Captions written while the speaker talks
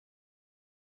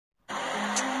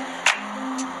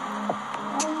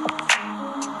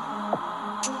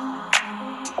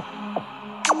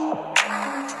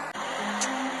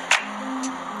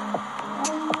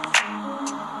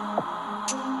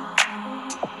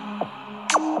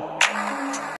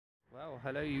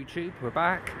Hello YouTube, we're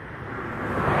back.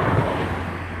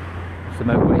 It's the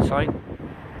motorway sign.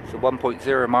 It's a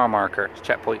 1.0 mile marker, it's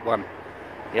checkpoint 1.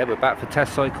 Yeah, we're back for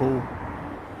Testcycle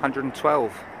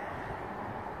 112.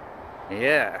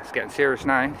 Yeah, it's getting serious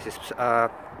now. This is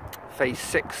phase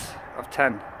 6 of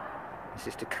 10. This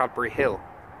is to Cadbury Hill.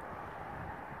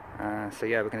 So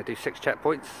yeah, we're going to do 6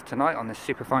 checkpoints tonight on this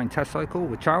super fine Testcycle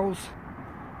with Charles.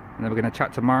 And then we're going to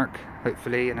chat to Mark,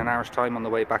 hopefully in an hour's time on the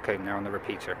way back home now on the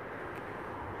repeater.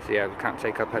 So yeah, we can't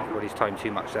take up everybody's time too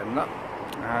much then.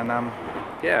 And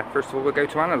yeah, first of all we'll go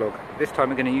to analog. This time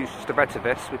we're going to use just a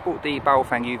Retrovis. We brought the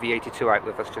Baofeng UV82 out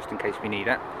with us just in case we need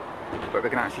it. But we're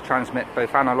going to actually transmit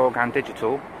both analog and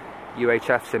digital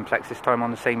UHF simplex this time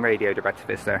on the same radio, the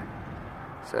Retrovis there.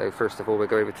 So first of all we'll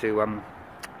go over to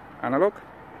analog.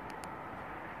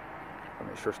 I'll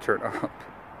make sure it's turned up.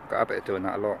 Got a habit of doing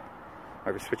that a lot.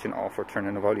 Either switching it off or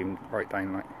turning the volume right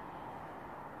down, like.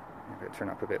 Maybe it'll turn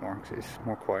up a bit more because it's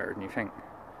more quieter than you think.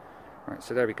 Right,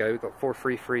 so there we go. We've got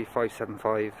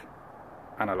 433575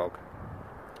 analog.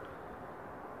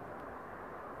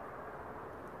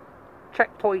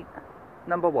 Checkpoint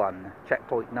number 1.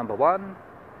 Checkpoint number 1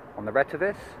 on the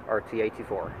Retrovis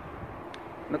RT84.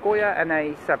 Nagoya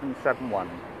NA771.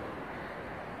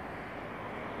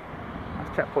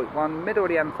 That's checkpoint 1, middle of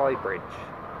the M5 bridge.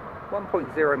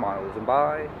 1.0 miles and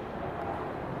by.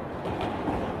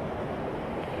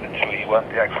 We want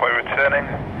the X-Way returning.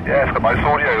 Yeah, it's got nice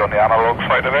audio on the analog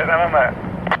side of it then, isn't it?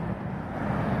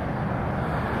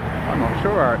 I'm not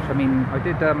sure, Arch. I mean, I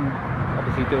did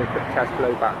obviously do a quick test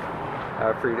flow back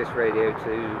through this radio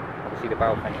to obviously the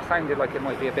Baofeng. It sounded like it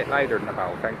might be a bit louder than the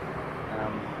Baofeng.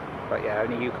 But yeah,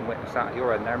 only you can witness that at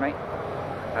your end there, mate.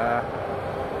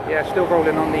 Yeah, still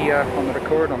rolling on the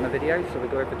record, on the video, so we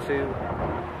go over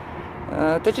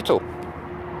to digital.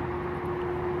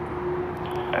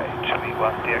 Chile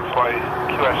 1, DXY,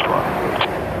 QS1.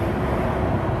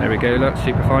 There we go, look,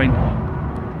 super fine.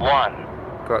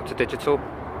 1. Go up to digital.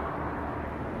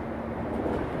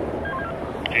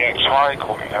 DXY,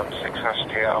 calling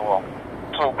M6STL1.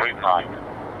 Tall group 9.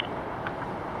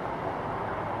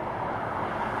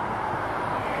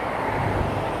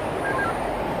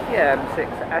 Yeah,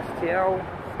 M6STL,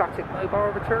 static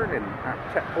mobile returning at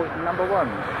checkpoint number 1.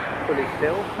 Fully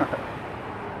still.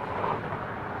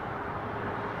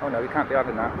 Oh no, we can't be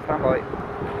having that. Stand by.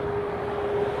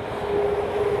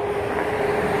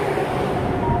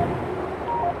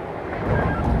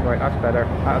 Right, that's better.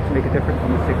 That has to make a difference on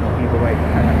the signal either way.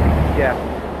 Yeah,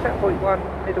 checkpoint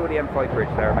 1, middle of the M5 bridge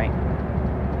there, mate.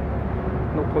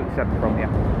 0.7 from you.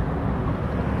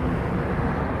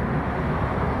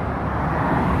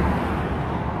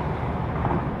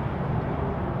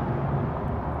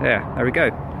 Yeah, there we go.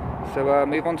 So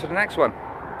move on to the next one.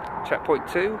 Checkpoint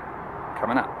 2.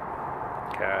 Coming up.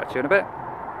 Catch you in a bit.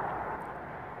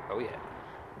 Oh yeah.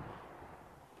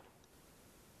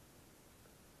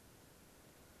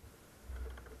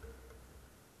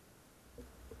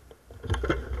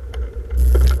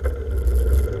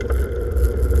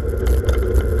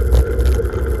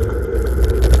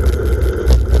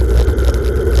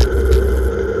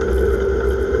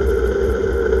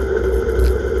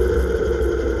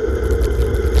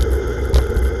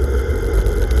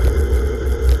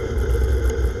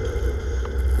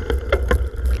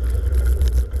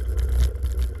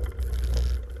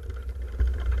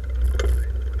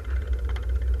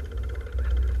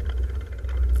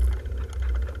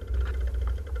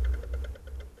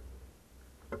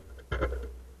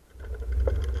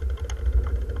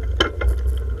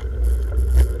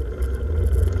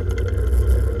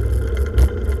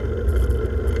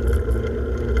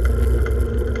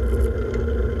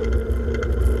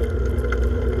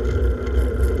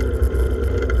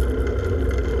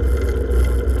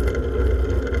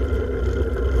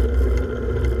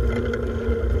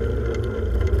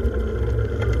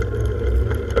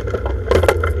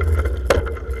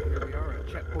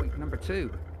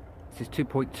 This is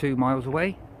 2.2 miles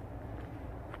away,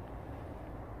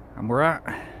 and we're at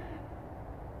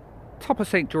top of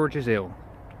St George's Hill.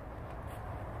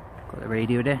 Got the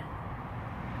radio there,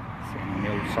 sitting on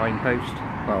the old signpost.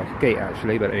 Well, it's a gate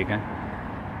actually, but there you go.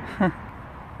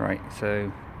 Right,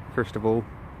 so first of all,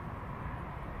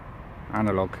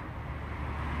 analog.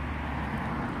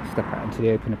 Step out into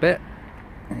the open a bit.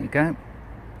 There you go.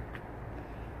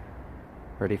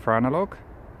 Ready for analog?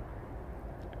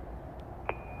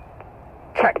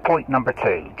 Checkpoint number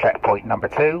 2. Checkpoint number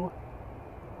 2.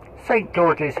 St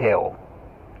George's Hill.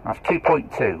 That's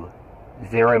 2.2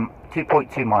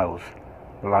 miles.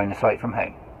 Line of sight from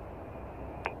home.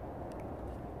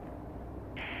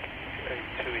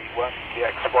 A2E1,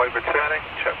 DXY returning.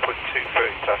 Checkpoint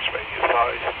 230, that's radio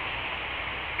 5.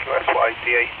 QSY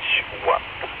DH1,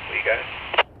 we go.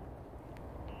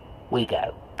 We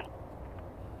go.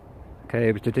 Okay,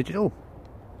 over to digital.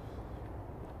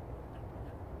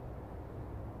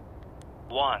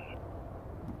 1.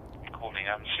 Calling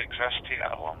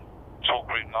M6STL on talk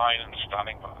route 9 and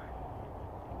standing by.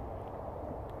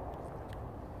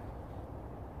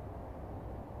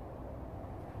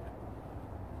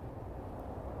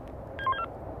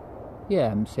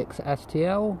 Yeah,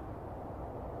 M6STL.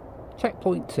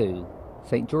 Checkpoint 2,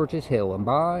 St. George's Hill and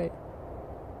by.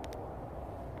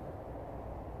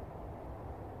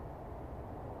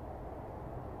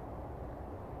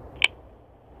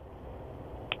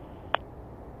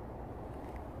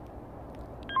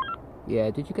 Yeah,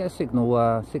 did you get a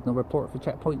signal report for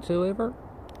checkpoint 2 over?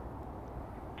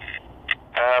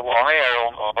 Well, here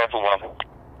on level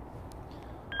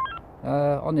 1.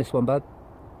 On this one, bud.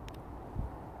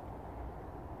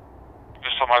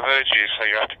 Just on my Virtue, so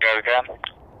you have to go again.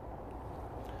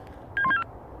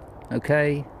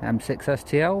 Okay,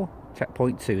 M6STL,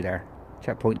 checkpoint 2 there.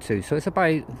 Checkpoint 2, so it's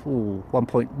about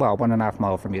 1.5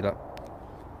 mile from you, look.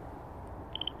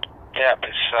 Yeah,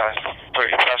 it's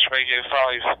 30 plus radio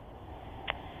 5.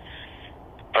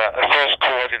 But the first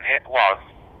call I didn't hit, well,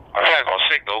 I think I got a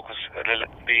signal because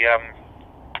the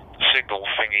signal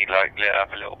thingy like lit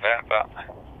up a little bit, but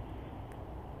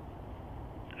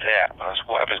yeah, that's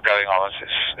whatever's going on.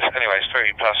 Anyway, it's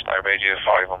 30 plus now, radio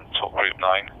 5 on top route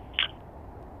 9.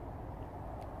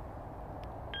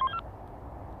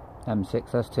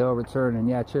 M6STL returning,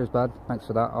 yeah, cheers bud, thanks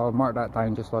for that. I'll mark that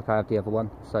down just like I have the other one.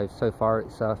 So far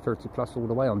it's 30 plus all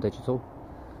the way on digital.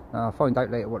 I'll find out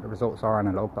later what the results are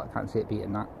analog, but I can't see it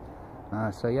beating that.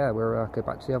 So yeah, we'll go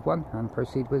back to the other one and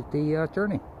proceed with the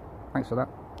journey. Thanks for that.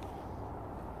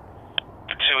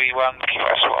 2E1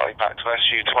 QSY back to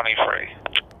SU23.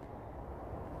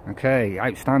 Okay,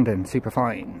 outstanding, super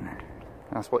fine.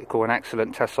 That's what you call an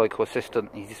excellent test cycle assistant.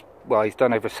 He's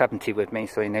done over 70 with me,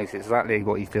 so he knows exactly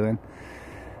what he's doing,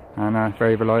 and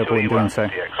very reliable in doing so.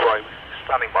 DXY,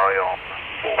 standing by on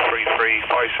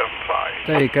 433575.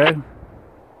 There you go.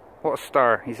 What a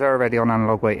star. He's already on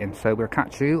analog waiting, so we'll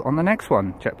catch you on the next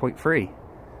one, checkpoint 3.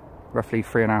 Roughly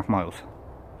 3.5 miles.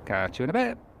 Catch you in a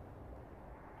bit.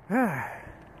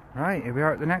 Right, here we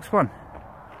are at the next one.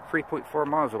 3.4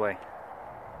 miles away.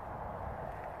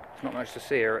 There's not much to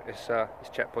see here at this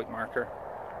checkpoint marker.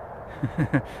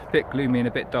 Bit gloomy and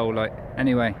a bit dull like.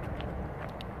 Anyway.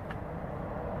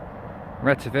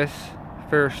 Retivis,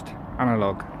 first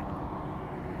analog.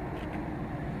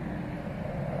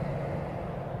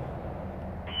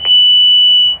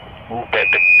 Ooh, bit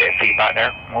of feedback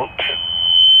there. Whoops.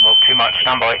 A little too much.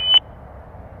 Stand by.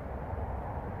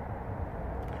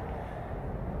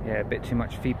 Yeah, a bit too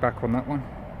much feedback on that one.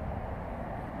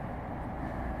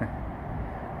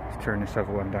 Let's turn this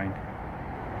other one down.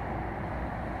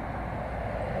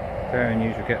 Very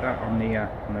unusual, get that on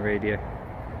the radio.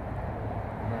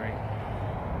 Right.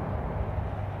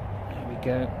 There we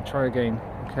go. Try again.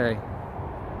 Okay.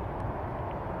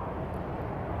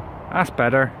 That's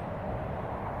better.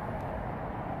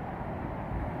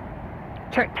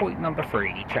 Checkpoint number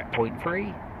 3. Checkpoint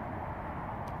 3.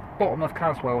 Bottom of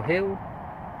Caswell Hill.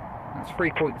 That's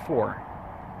 3.4.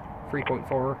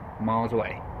 3.4 miles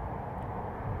away.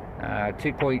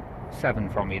 2.7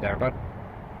 from you there, bud.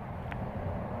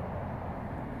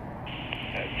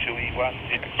 2E1,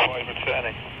 DXY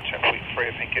returning. Checkpoint 3,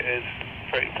 I think it is.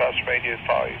 30 plus, radio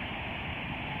 5.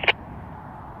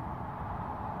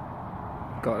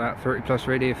 Got that, 30 plus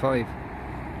radio 5.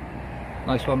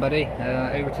 Nice one, buddy.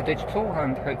 Over to digital,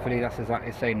 and hopefully that's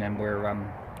exactly the same then. We're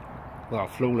well,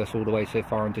 flawless all the way so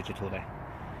far on digital there.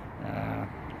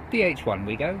 DH1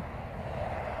 we go.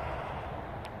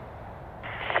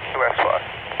 QSY.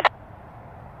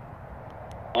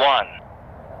 1.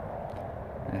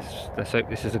 Let's hope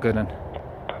this is a good one.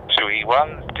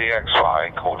 2E1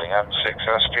 DXY calling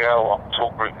M6STL on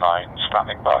talk route 9,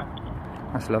 standing by.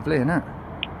 That's lovely, isn't it?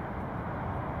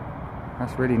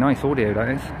 That's really nice audio, that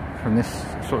is, from this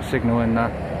sort of signal and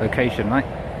location, right?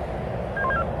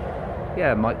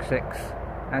 Yeah, Mike 6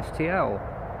 STL.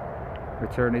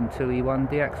 Returning 2E1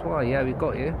 DXY. Yeah, we've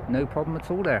got you. No problem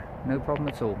at all there. No problem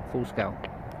at all. Full scale.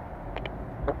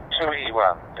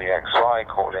 2E1 DXY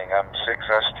calling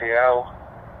M6STL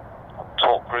on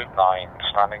talk route 9,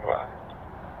 standing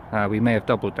by. We may have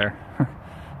doubled there.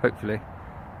 Hopefully.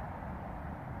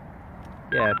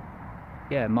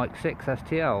 Yeah, Mike 6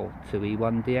 STL,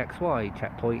 2E1 DXY,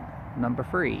 checkpoint number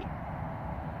 3.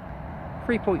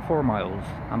 3.4 miles,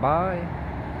 and bye.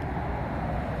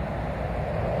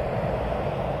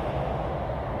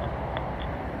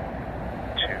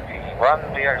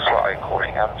 DXY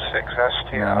calling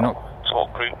M6STL. No, we're not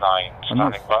Talk Group 9,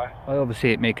 standing by. I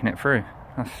obviously ain't making it through.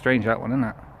 That's strange, that one, isn't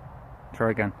it?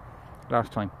 Try again.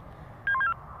 Last time.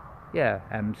 Yeah,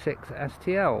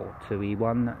 M6STL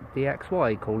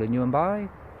 2E1DXY calling you and bye.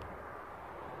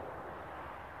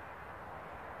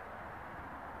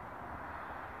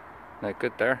 No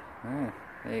good there. Yeah,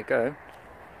 there you go.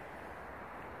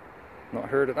 Not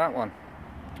heard of that one.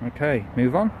 Okay,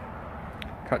 move on.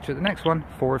 Catch you at the next one.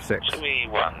 4 of 6.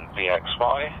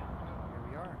 2E1DXY. Here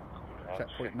we are.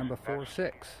 Checkpoint number 4 of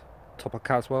 6. Top of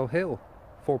Caswell Hill.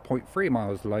 4.3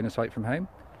 miles line of sight from home.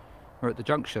 We're at the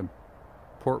junction.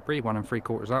 Portbury, 1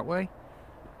 3/4 that way.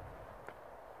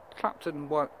 Clapton,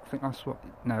 what? I think that's what.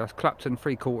 No, that's Clapton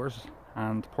 3/4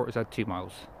 and Portishead 2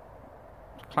 miles.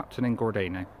 Clapton in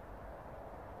Gordano.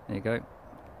 There you go.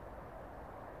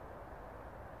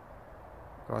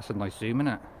 Oh, that's a nice zoom,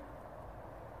 isn't it?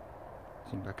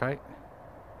 Zoom back out.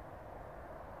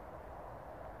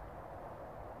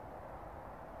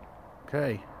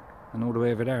 Okay, and all the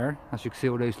way over there, as you can see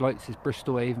all those lights, is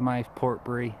Bristol, Avonmouth,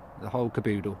 Portbury, the whole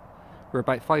caboodle. We're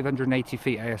about 580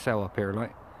 feet ASL up here,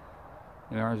 like.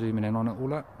 We are zooming in on it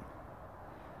all up.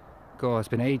 God, it's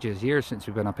been ages, years since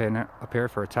we've been up here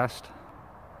for a test.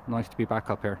 Nice to be back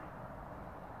up here.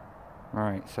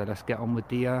 Alright, so let's get on with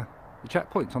the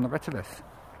checkpoints on the Retilus.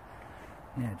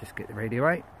 Yeah, just get the radio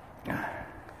out.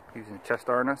 Using the chest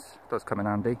harness, does come in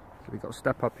handy. So we've got to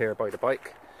step up here by the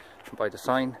bike, and by the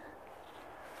sign,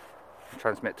 and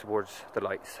transmit towards the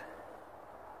lights.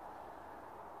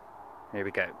 Here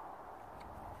we go.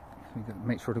 We got to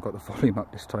make sure we've got the volume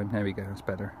up this time. There we go, that's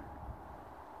better.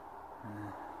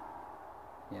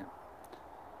 Yeah.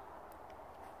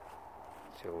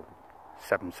 So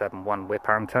 771 whip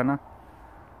antenna.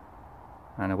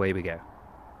 And away we go.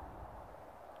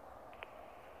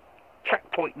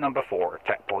 Checkpoint number 4.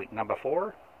 Checkpoint number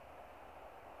 4.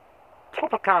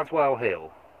 Top of Caswell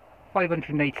Hill.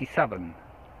 587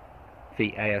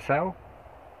 feet ASL.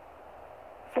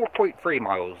 4.3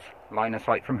 miles line of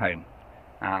sight from home.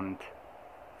 And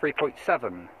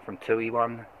 3.7 from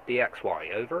 2E1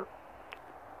 DXY. Over.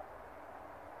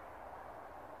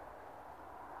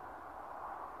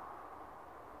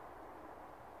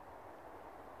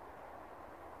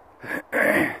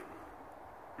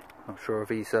 Not sure if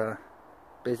he's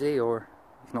busy or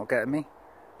he's not getting me.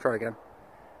 Try again.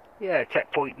 Yeah,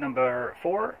 checkpoint number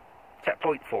 4.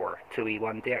 Checkpoint 4,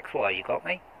 2E1 DXY, you got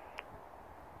me?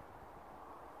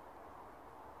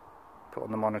 Put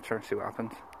on the monitor, see what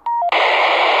happens.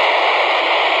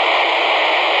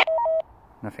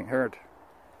 Nothing heard.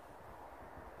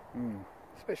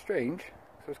 It's a bit strange.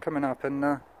 So it's coming up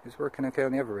and it's working okay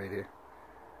on the other radio.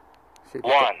 See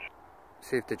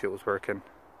if digital's working.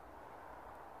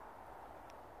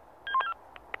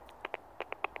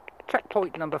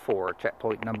 Checkpoint number 4.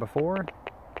 Checkpoint number 4.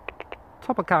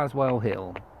 Top of Caswell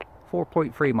Hill.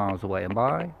 4.3 miles away and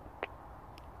by.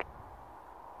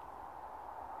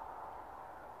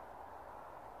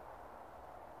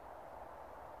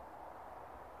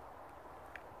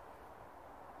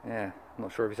 Yeah, I'm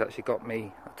not sure if he's actually got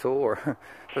me at all, or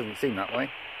doesn't seem that way.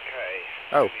 Okay.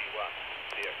 Oh.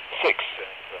 6.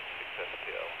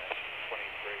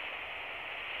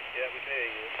 Yeah, we can hear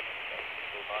you.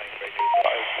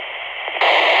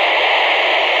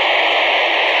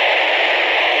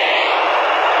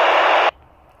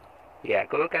 Yeah,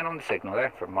 go again on the signal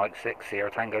there from Mike 6,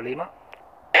 Sierra Tango Lima.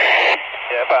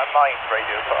 Yeah, about 9,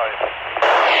 radio 5.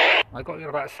 I got you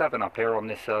about 7 up here on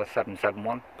this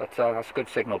 771, but that's a good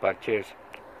signal, bud. Cheers.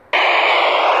 Try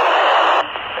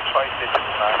digital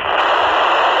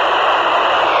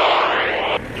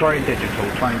now. Trying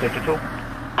digital, trying digital.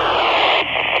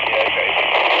 Yeah, okay.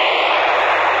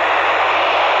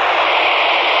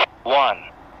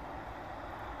 1.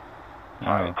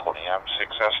 Oh, Calling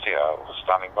M6STL,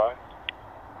 standing by.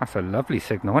 that's a lovely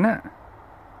signal, isn't it?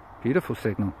 Beautiful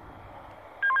signal.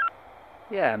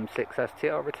 Yeah,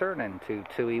 M6STL returning to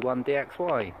 2E1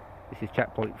 DXY. This is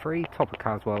checkpoint 3, top of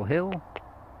Caswell Hill.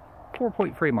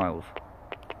 4.3 miles.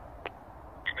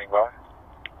 Standing by.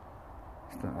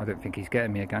 I don't think he's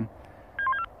getting me again.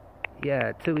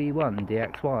 Yeah, 2E1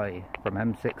 DXY from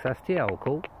M6STL,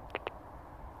 cool.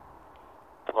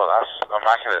 Well, that's an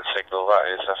immaculate signal, that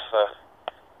is. That's,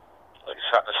 like,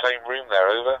 sat in the same room there,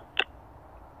 over.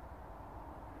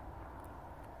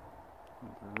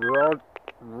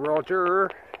 Roger.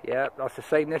 Yeah, that's the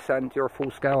same this end. You're full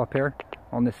scale up here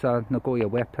on this Nagoya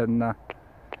whip, and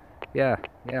yeah,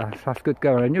 that's good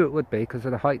going. I knew it would be because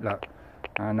of the height look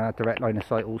and direct line of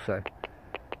sight also.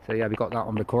 So yeah, we got that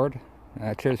on record.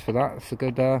 Cheers for that. It's a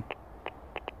good.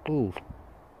 Ooh,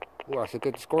 that's a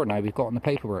good score now we've got on the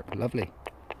paperwork. Lovely.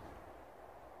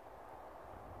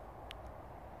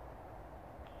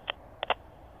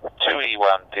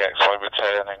 2E1 DXY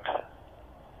returning.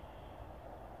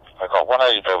 I got one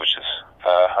over, which is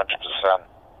 100%.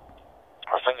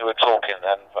 I think you were talking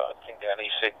then, but I didn't get any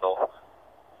signal.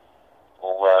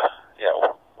 Or, yeah,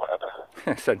 or whatever.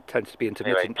 So it tends to be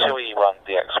intermittent. Anyway, 2E1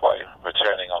 DXY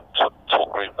returning on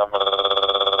talk group number.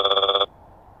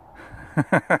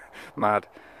 Mad.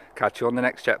 Catch you on the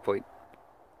next checkpoint.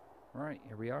 Right,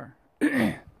 here we are.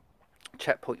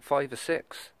 Checkpoint 5 of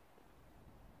 6.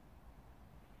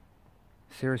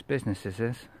 Serious business is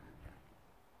this.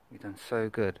 We've done so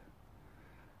good.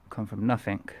 Come from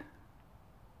nothing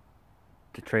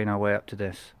to train our way up to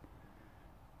this.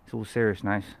 It's all serious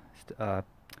now.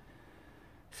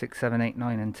 6, 7, 8,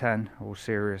 9 and 10 are all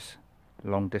serious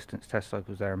long distance test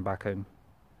cycles there and back home.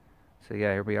 So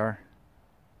yeah, here we are.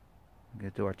 I'm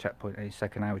going to do our checkpoint any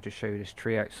second now. We'll just show you this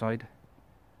tree outside.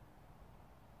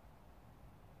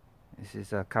 This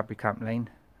is Cadbury Camp Lane.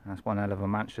 That's one hell of a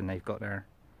mansion they've got there.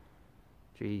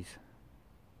 Jeez.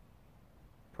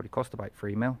 Probably cost about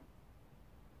 3 mil.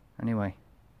 Anyway.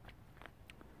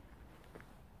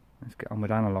 Let's get on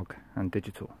with analog and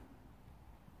digital.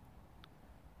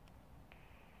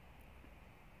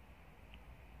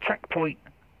 Checkpoint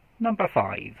number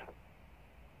 5.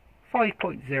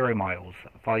 5.0 miles.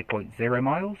 5.0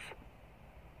 miles.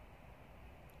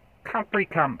 Cadbury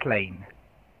Camp Lane.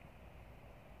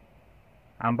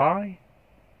 And by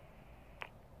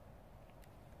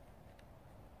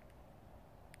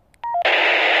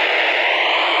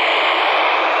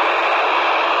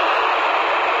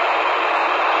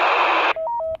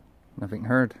nothing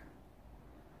heard.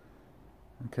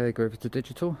 Okay, go over to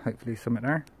digital. Hopefully something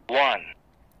there. 1.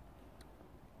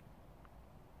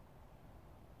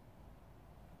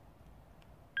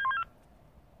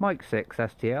 Mike 6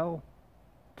 STL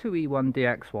 2E1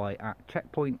 DXY at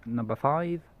checkpoint number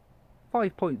 5.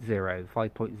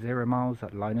 5.0 miles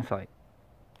at line of sight.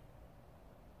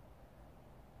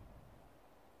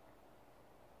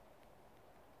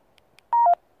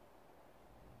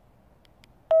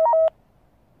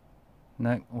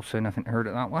 No, also nothing heard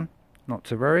at that one. Not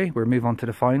to worry, we'll move on to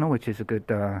the final, which is a good,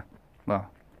 well,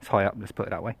 it's high up, let's put it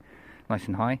that way. Nice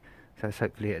and high, so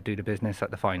hopefully it'll do the business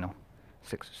at the final.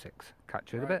 6 of 6.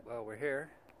 Catch you in a bit. Well, we're here.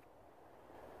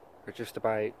 We're just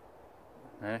about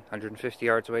 150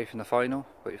 yards away from the final,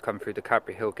 but we've come through the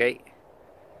Cadbury Hill gate.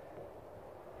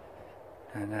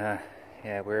 And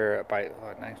yeah, we're about,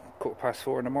 what now,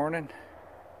 4:15 in the morning.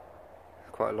 It's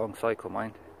quite a long cycle,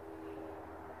 mind.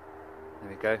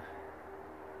 There we go.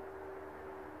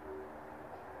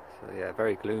 So yeah,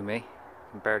 very gloomy. You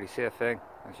can barely see a thing,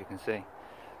 as you can see.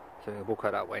 So we'll walk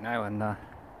out that way now and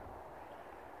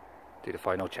do the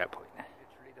final checkpoint.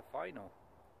 Literally the final.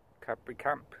 Cadbury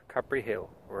Camp, Cadbury Hill.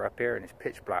 We're up here and it's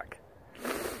pitch black.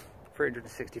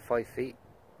 365 feet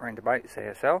roundabouts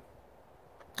ASL.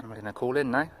 And we're going to call in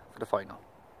now for the final.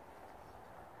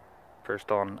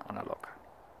 First on analog.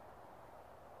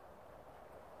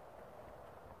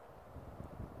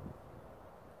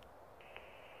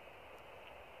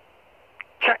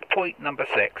 Checkpoint number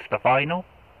 6, the final.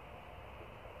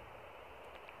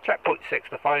 Checkpoint 6,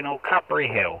 the final, Cadbury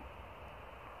Hill.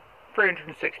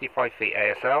 365 feet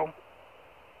ASL.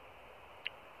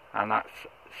 And that's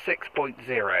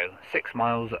 6.0, 6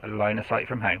 miles line of sight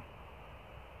from home.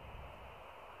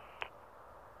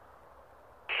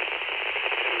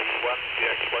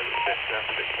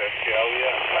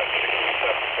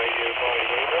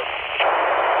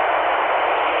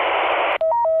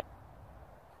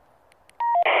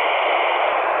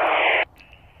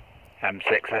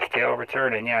 M6 STL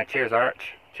returning, yeah, cheers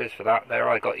Arch, cheers for that there.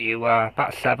 I got you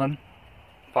about 7,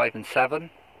 5 and 7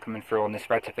 coming through on this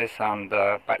retifice, and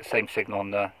about the same signal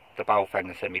on the barrel thing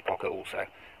that's in my pocket also.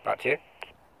 Back to you.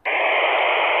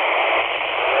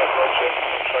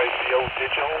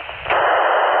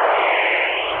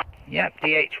 Yep,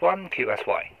 DH1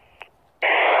 QSY.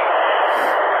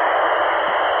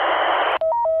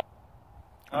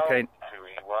 Okay.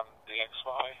 2E1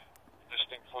 DXY,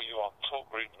 listening for you on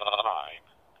talk group 9.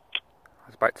 I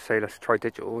was about to say let's try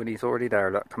digital, and he's already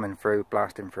there, look, coming through,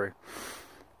 blasting through.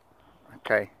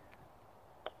 Okay.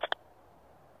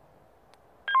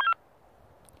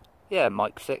 Yeah,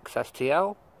 Mike 6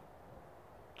 STL.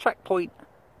 Checkpoint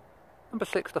number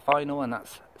 6, the final, and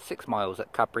that's 6 miles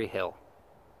at Cadbury Hill.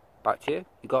 Back to you.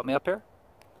 You got me up here?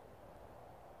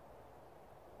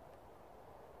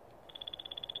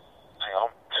 Hang on.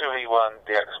 2E1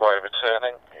 DXY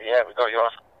returning. Yeah, we got you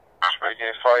on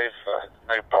Radio 5,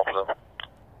 no problem.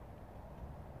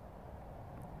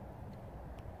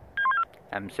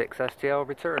 M6 STL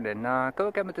returning. Go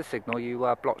again with the signal. You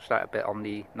blotched out a bit on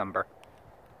the number.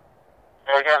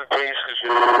 Go again, please, because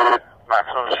you're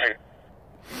maximum speed.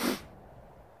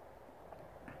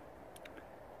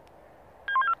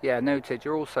 Yeah, noted.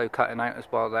 You're also cutting out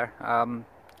as well there.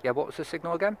 Yeah, what was the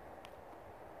signal again?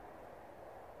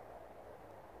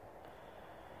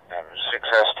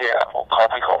 6SD, or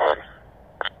copy.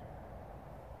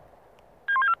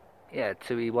 Yeah,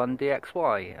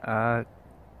 2E1DXY.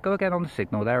 Go again on the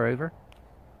signal there, over.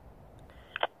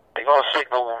 You got a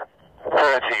signal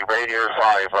 30, radio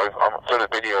 5. I'm doing a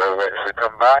video of it, so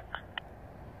come back.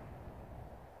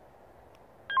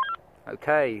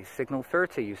 Okay, signal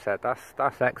 30 you said.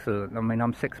 That's excellent. I mean,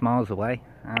 I'm 6 miles away,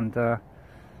 and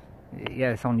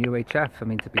yeah, it's on UHF. I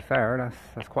mean, to be fair,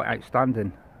 that's quite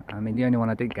outstanding. I mean, the only one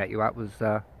I didn't get you at was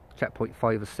checkpoint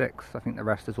 5 or 6. I think the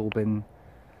rest has all been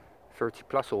 30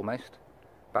 plus almost.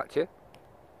 Back to you.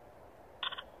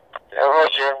 Yeah,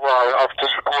 Roger. Well, I've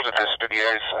just recorded this video,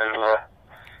 so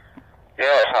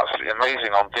yeah, it's absolutely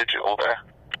amazing on digital there.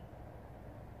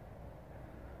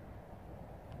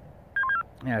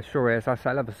 Yeah, it sure is. That's a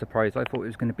hell of a surprise. I thought it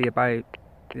was going to be about,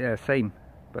 yeah, same.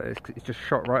 But it's just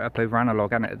shot right up over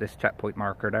analog, hasn't it, at this checkpoint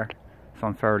marker there. So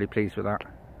I'm thoroughly pleased with that.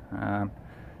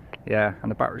 Yeah, and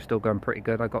the battery's still going pretty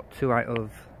good. I got 3 out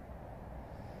of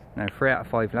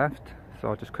 5 left. So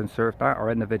I'll just conserve that or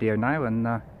end the video now.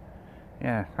 And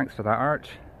yeah, thanks for that,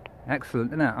 Arch. Excellent,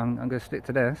 isn't it? I'm going to stick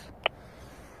to this.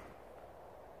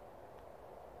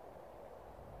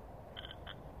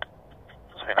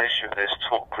 An issue with this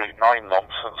talk group 9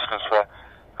 nonsense because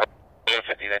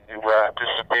perfectly then you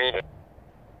disappeared.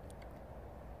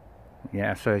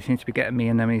 Yeah, so he seems to be getting me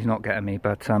and then he's not getting me,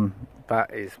 but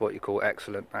that is what you call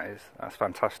excellent. That's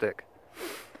fantastic.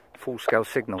 Full scale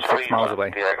signal, 6 miles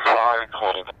away. Better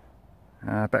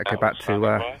go back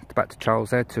to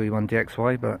Charles there,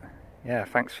 2E1DXY, but yeah,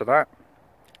 thanks for that.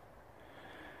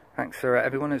 Thanks for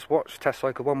everyone who's watched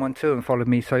Testcycle 112 and followed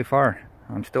me so far.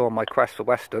 I'm still on my quest for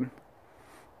Western.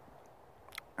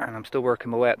 And I'm still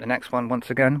working my way up. The next one, once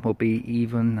again, will be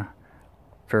even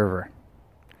further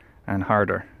and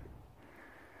harder.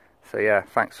 So yeah,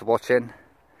 thanks for watching.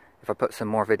 If I put some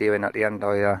more video in at the end,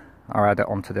 I'll add it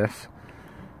onto this.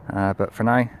 But for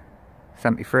now,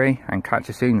 73, and catch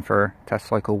you soon for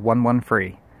Testcycle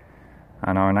 113.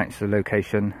 And I'll announce the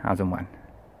location as and when.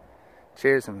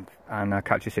 Cheers, and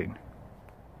catch you soon.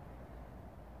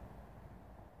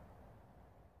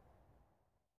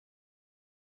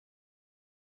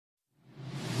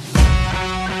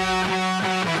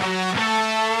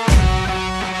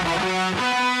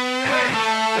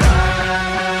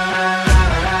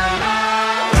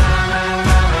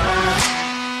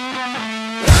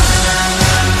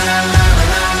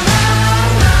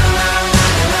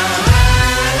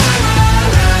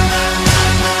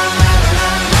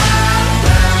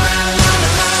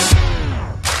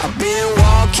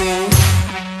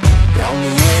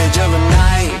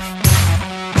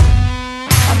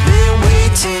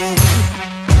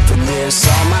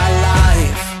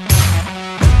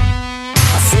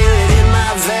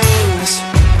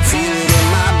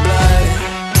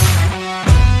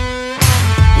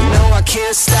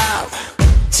 Stop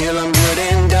till I'm good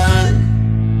and done.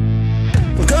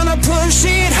 I'm gonna push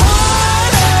it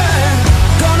harder,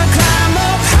 gonna climb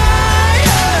up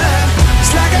higher.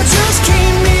 It's like I just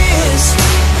can't miss.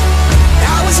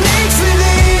 I was made for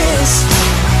this.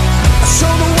 I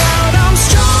show the world I'm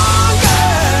stronger,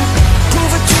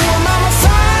 prove it to them I'm a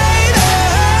fighter.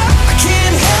 I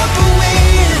can't help but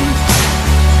win.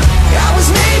 I was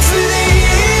made for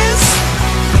this.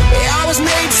 I was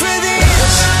made for this.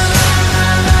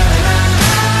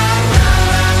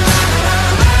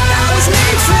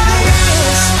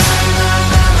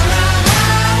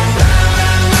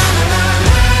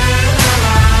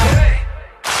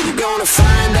 Gonna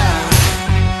find out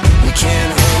you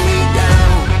can't hold me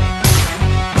down.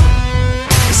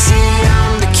 You see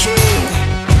I'm the king,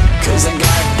 cause I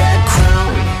got that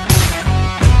crown.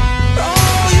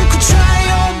 Oh, you could try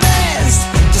your best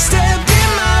to step in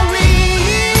my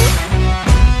ring.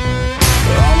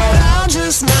 Oh, but I'll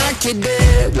just knock you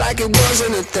dead like it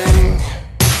wasn't a thing.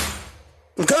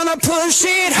 I'm gonna push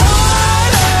it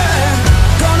harder,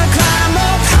 gonna climb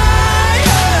up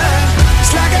higher.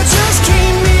 It's like I just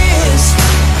can't miss.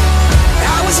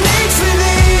 I was made for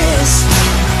this.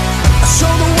 I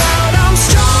show the world I'm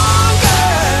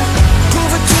stronger,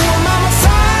 prove it to them I'm a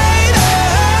fighter.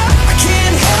 I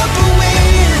can't help but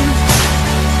win.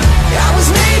 I was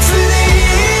made for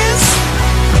this.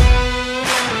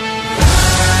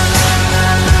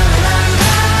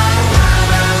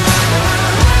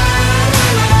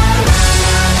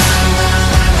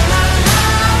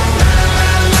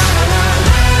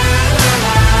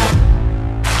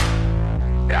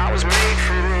 I was made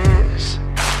for this.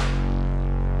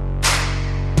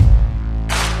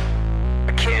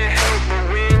 I can't help but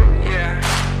win, yeah.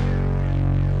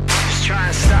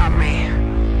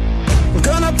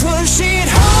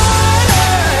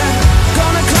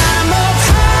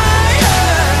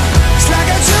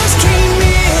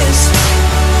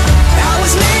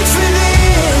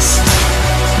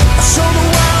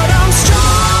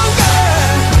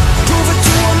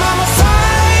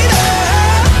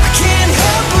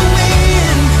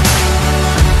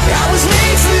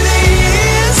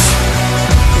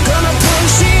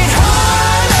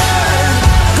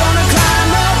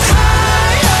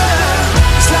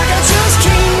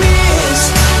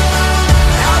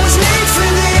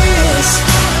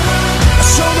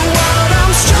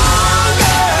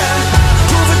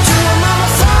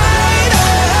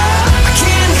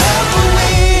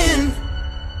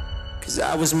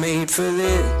 was made for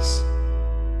this.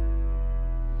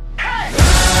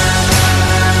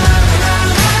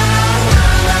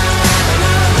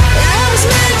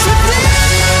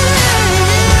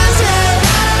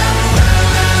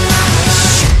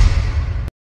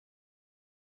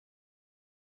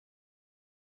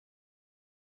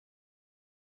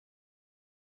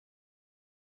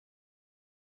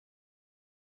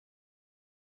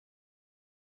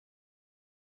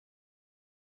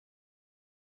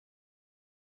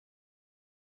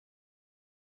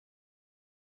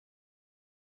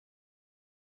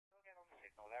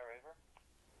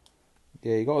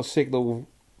 Yeah, you got a signal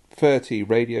 30,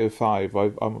 radio 5.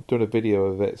 I'm doing a video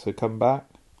of it, so come back.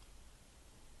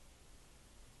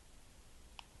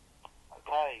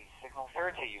 Okay, signal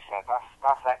 30 you said.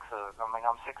 That's excellent. I mean,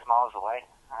 I'm 6 miles away,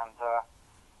 and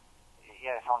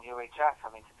yeah, it's on UHF. I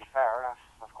mean, to be fair,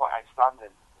 that's quite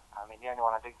outstanding. I mean, the only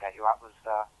one I didn't get you at was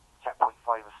checkpoint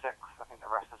 5 or 6. I think the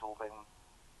rest has all been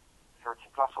 30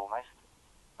 plus almost.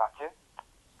 Back to you.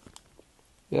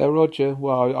 Yeah, Roger.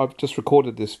 Well, I've just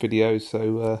recorded this video,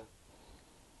 so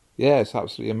yeah, it's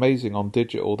absolutely amazing on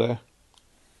digital there.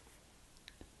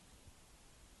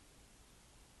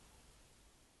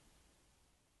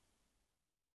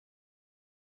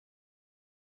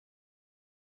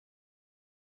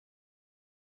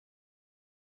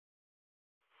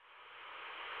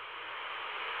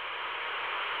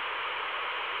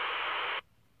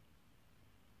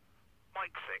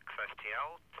 Mike 6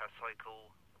 STL,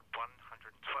 Testcycle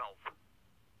 112.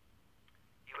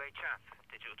 UHF,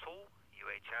 digital,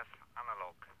 UHF,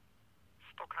 analog.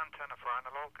 Stock antenna for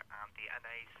analog and the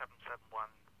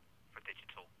NA771 for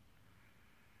digital.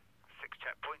 6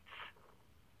 checkpoints.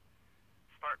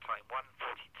 Start time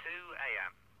 1:42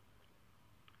 AM.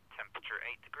 Temperature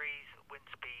 8 degrees, wind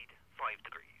speed 5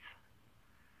 degrees.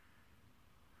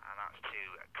 And that's to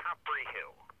Cadbury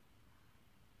Hill.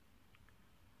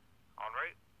 En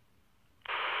route.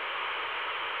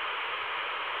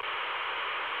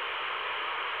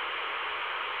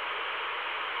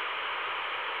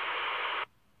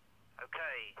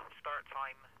 Okay, start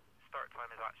time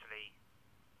is actually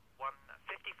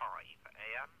 1:55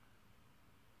 AM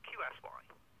QSY.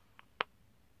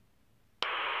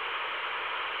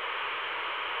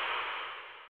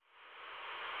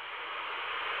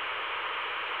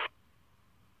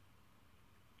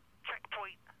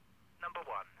 Checkpoint number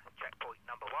one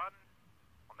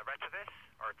on the reg of this,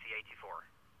 RT84.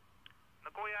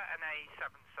 Nagoya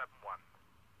NA771.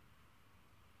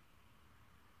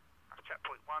 That's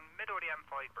checkpoint 1, middle of the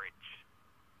M5 bridge.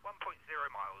 1.0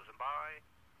 miles and by.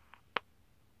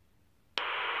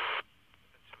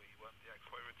 Testcycle, the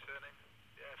XY returning.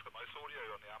 Yeah, it's got nice audio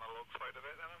on the analog side of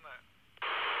it then, isn't it?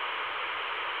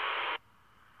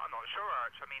 I'm not sure,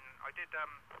 Arch. I mean, I did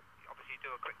obviously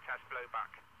do a quick test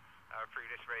blowback through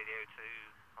this radio to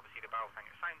obviously the valve thing.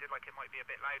 It sounded like it might be a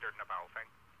bit louder than the valve thing.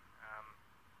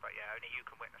 But yeah, only you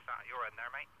can witness that at your end there,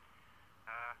 mate.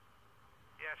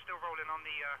 Yeah, still rolling on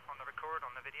the record,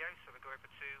 on the video, so we go over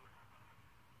to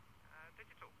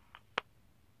digital.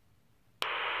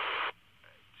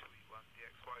 Testcycle, the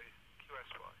XY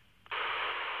QSY.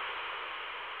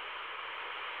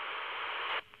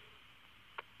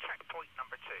 Checkpoint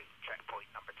number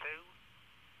two.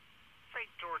 St.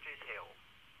 George's Hill.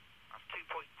 That's 2.2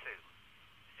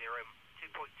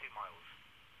 miles.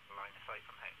 Line of sight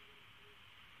from home.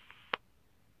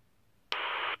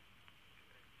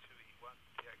 Testcycle,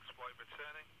 the XY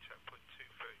returning. Checkpoint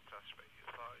 230 plus radio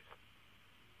 5.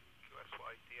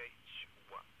 QSY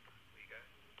DH1. We go.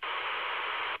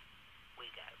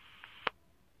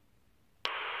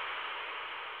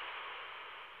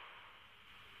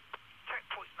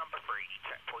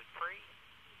 Checkpoint three.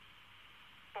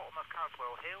 Bottom of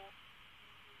Caswell Hill.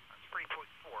 That's 3.4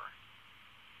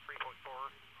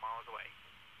 miles away.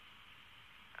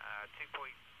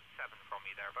 2.7 from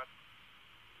you there, bud.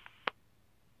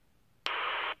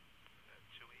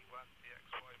 Testcycle, the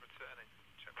XY returning.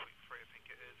 Checkpoint 3, I think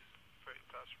it is. 30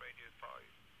 plus radio 5.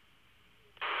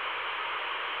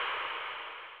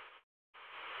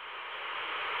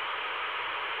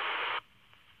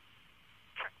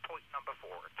 Checkpoint number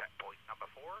four.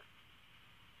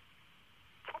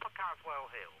 Top of Caswell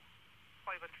Hill.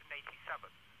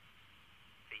 587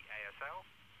 feet ASL.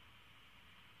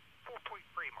 4.3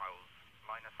 miles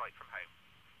line of sight from home.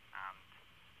 And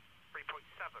 3.7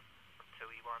 from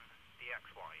 2E1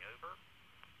 DXY, over.